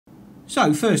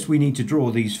So first we need to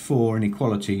draw these four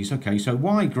inequalities. Okay, so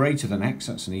y greater than x,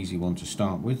 that's an easy one to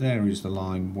start with. There is the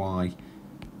line y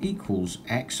equals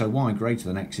x, so y greater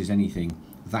than x is anything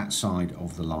that side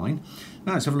of the line.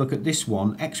 Now let's have a look at this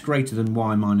one, x greater than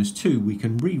y minus 2. We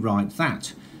can rewrite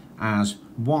that as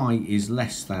y is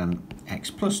less than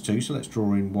x plus 2, so let's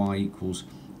draw in y equals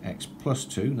x plus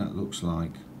 2. That looks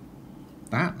like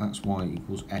that, that's y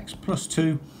equals x plus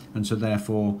 2, and so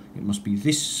therefore it must be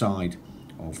this side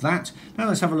of that. Now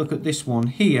let's have a look at this one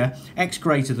here. X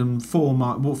greater than 4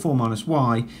 minus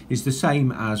y is the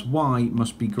same as y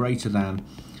must be greater than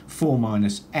 4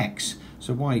 minus x.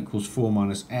 So y equals 4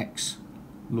 minus x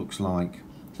looks like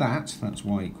that. That's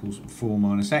y equals 4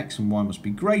 minus x, and y must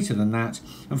be greater than that.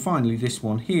 And finally this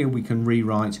one here we can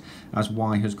rewrite as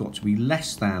y has got to be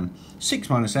less than 6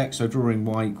 minus x. So drawing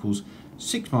y equals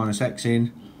 6 minus x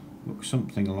in, look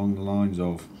something along the lines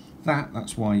of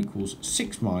that's y equals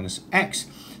 6 minus x.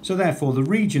 So therefore the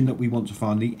region that we want to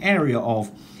find the area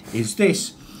of is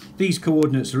this. These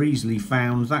coordinates are easily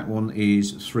found. That one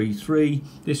is 3, 3.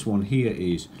 This one here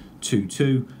is 2,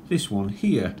 2. This one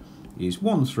here is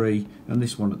 1, 3. And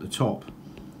this one at the top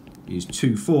is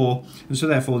 2, 4. And so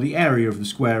therefore the area of the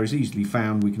square is easily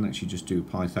found. We can actually just do a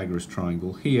Pythagoras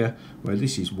triangle here, where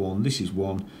this is 1, this is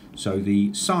 1. So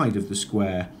the side of the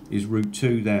square is root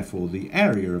 2. Therefore the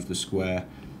area of the square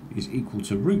is equal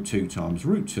to root 2 times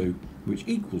root 2, which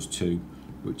equals 2,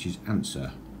 which is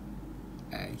answer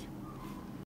A.